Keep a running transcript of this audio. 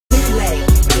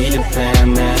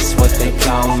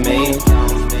on me.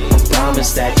 I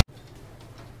promise that.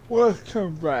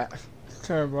 Welcome back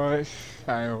to my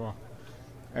channel.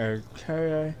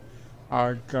 Okay,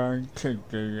 I'm going to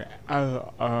do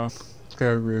out of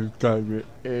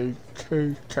WWE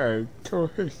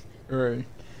 2K23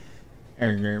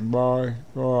 and then my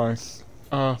voice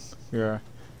of the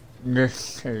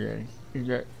mystery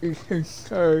that you can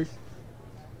search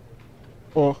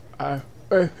for a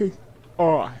very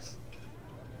odd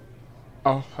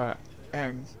offer,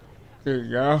 and the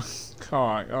last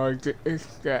time I did is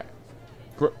that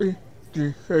Brittany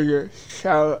decided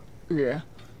shout here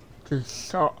to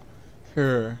stop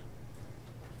her.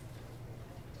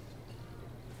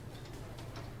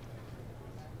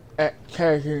 At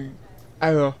taking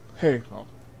other people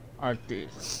like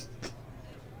this.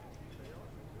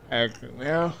 And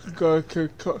now go to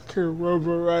talk to Ronda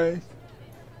Rousey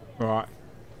right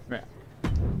now.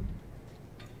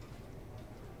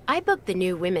 I booked the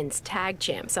new women's tag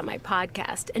champs on my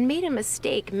podcast and made a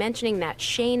mistake mentioning that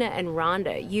Shayna and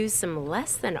Ronda used some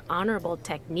less than honorable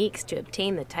techniques to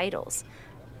obtain the titles.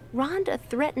 Ronda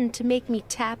threatened to make me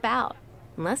tap out,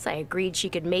 unless I agreed she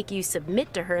could make you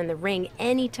submit to her in the ring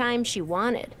anytime she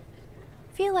wanted.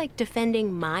 Feel like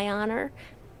defending my honor,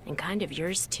 and kind of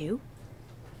yours too?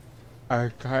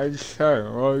 Okay, so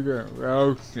Ronda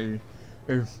Rousey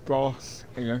is boss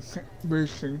in a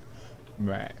submission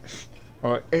match.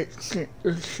 Or it's the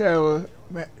shower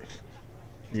match.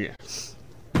 Yes.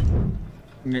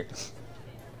 Next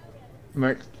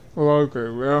makes Ronda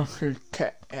Rousey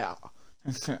tap out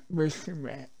and submission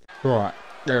match. Right,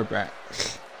 go back.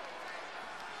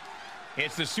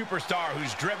 It's the superstar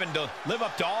who's driven to live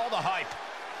up to all the hype.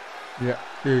 Yeah,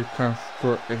 here comes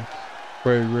Brittany.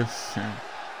 We listen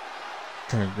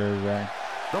to the ring.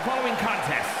 The following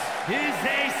contest is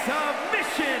a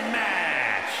submission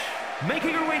match.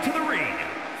 Making her way to the ring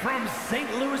from St.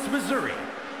 Louis, Missouri,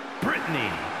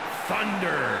 Brittany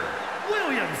Thunder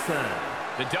Williamson.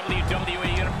 The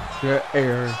WWE Universe. The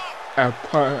air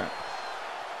apart.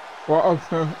 What of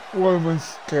the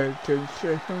women's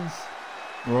championships?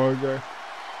 Ronda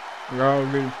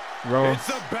Rousey. It's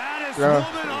the baddest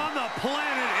woman on the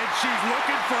planet, and she's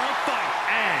looking for a fight.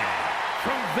 And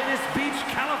from Venice Beach,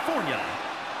 California,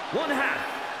 one half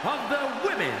of the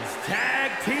women's tag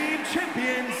team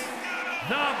champions,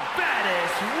 the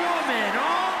baddest woman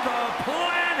on the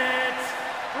planet,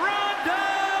 Ronda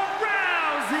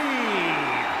Rousey.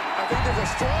 I think there's a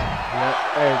strong.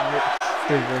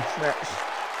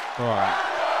 Right.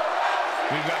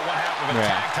 We've got one half of a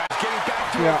tag time. Getting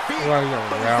back to her feet. But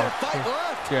is there fight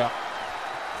left? Yeah.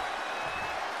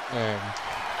 And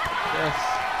yes.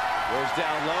 Goes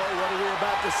down low. What are we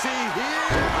about to see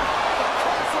here?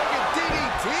 Cross-legged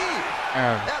DDT.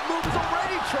 That move is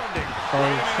already trending. Wait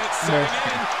a minute, setting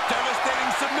in.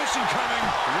 Devastating submission coming.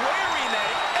 Wearing a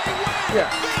win. Yeah.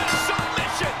 Via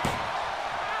submission.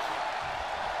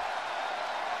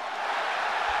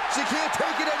 She can't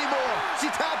take it anymore. She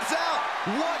taps out.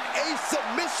 What a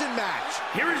submission match.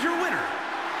 Here is your winner,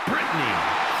 Brittany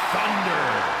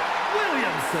Thunder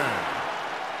Williamson.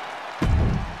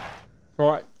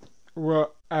 Right.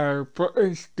 Well,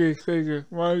 British decision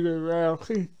Ronda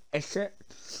Rousey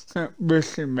except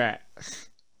submission match.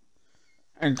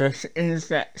 And this is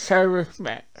that service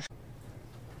match.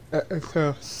 It is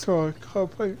a sort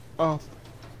copy of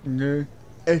new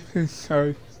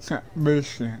episode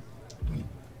submission.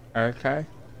 Okay?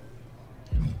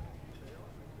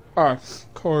 Us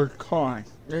called Klein.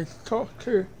 Let's talk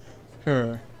to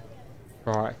her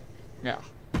right now.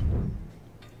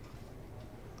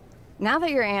 Now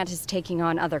that your aunt is taking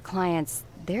on other clients,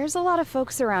 there's a lot of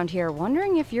folks around here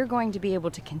wondering if you're going to be able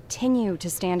to continue to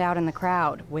stand out in the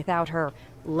crowd without her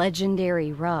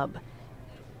legendary rub.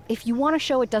 If you want to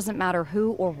show it doesn't matter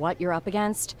who or what you're up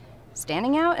against,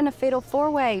 standing out in a fatal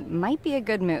four-way might be a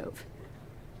good move.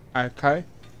 Okay?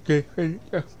 This is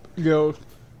the build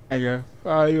and the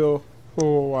final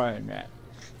four-way match.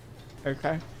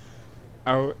 Okay?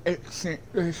 I will exit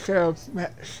the sales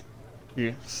match.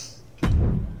 Yes.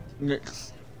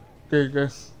 Next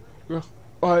is the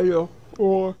final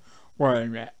four-way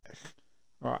match.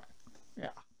 Right.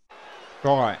 Yeah.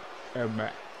 Right. The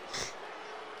match.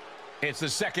 It's the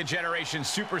second generation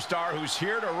superstar who's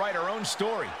here to write her own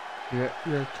story. Yeah,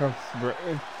 here comes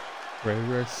Brittany.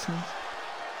 Williamson.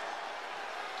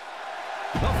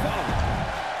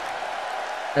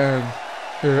 And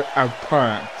her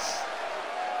opponents.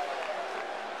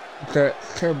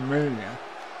 That's Tamina,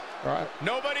 right?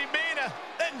 Nobody meaner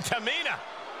than Tamina.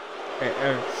 It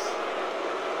is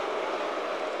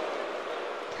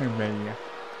Tamina.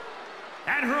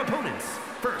 And her opponents,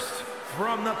 first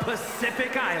from the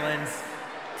Pacific Islands,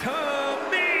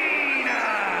 Tamina.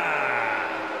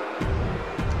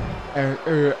 and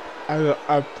other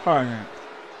opponent.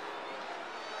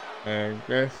 And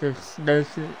this is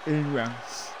Lacey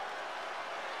Evans.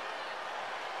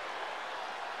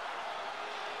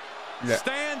 Yeah.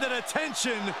 Stand at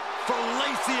attention for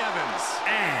Lacey Evans.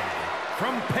 And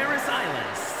from Paris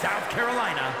Island, South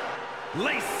Carolina,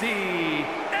 Lacey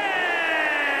Evans.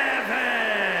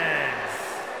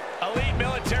 Elite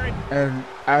military. And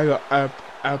other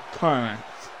opponent.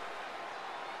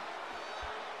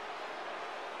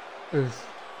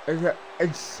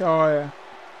 It's Sawyer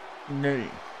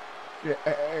Knee. We are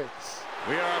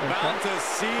about to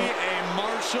see a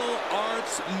martial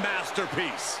arts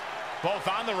masterpiece, both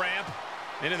on the ramp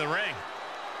and in the ring.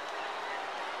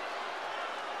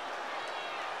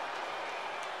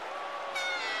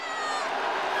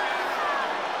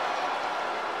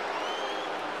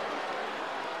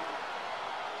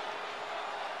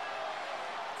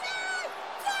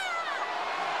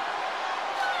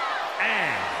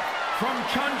 And from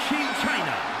Chongqing,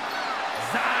 China,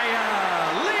 Xia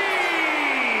Li.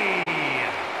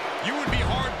 You would be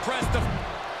hard-pressed to...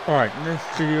 Alright, let's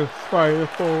see the fighter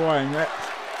for one next.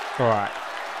 Alright.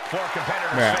 Four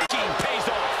competitors. Yeah. Team pays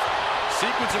off.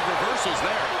 Sequence of reversals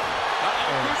there.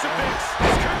 Crucifix.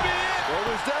 This could be it.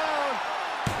 Shoulders down.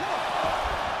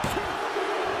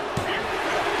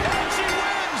 And she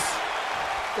wins.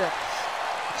 Yeah.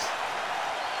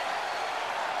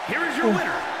 Here is your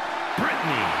winner,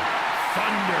 Brittany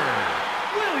Thunder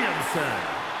Williamson.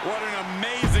 What an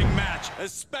amazing match,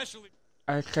 especially...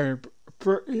 I can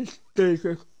Brittany takes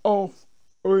off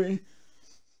three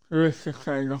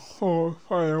risking the whole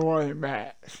final one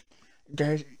match.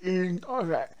 There's even of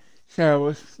that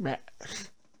sales match.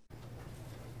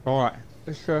 Alright,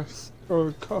 let's just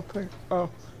go to the topic of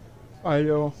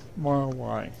Idol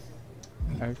MyRise.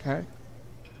 Okay?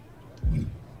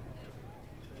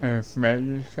 If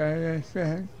Maggie said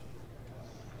anything,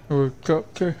 we'll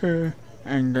talk to her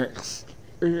and let's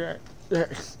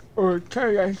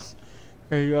tell us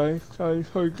the lifestyle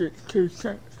who gets 2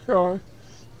 stars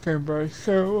can buy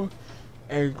silver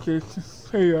and gets to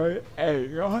feel a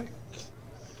like.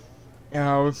 And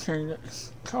I will say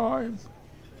next time,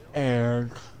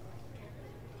 and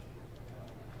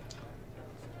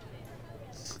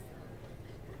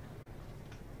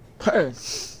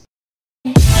peace.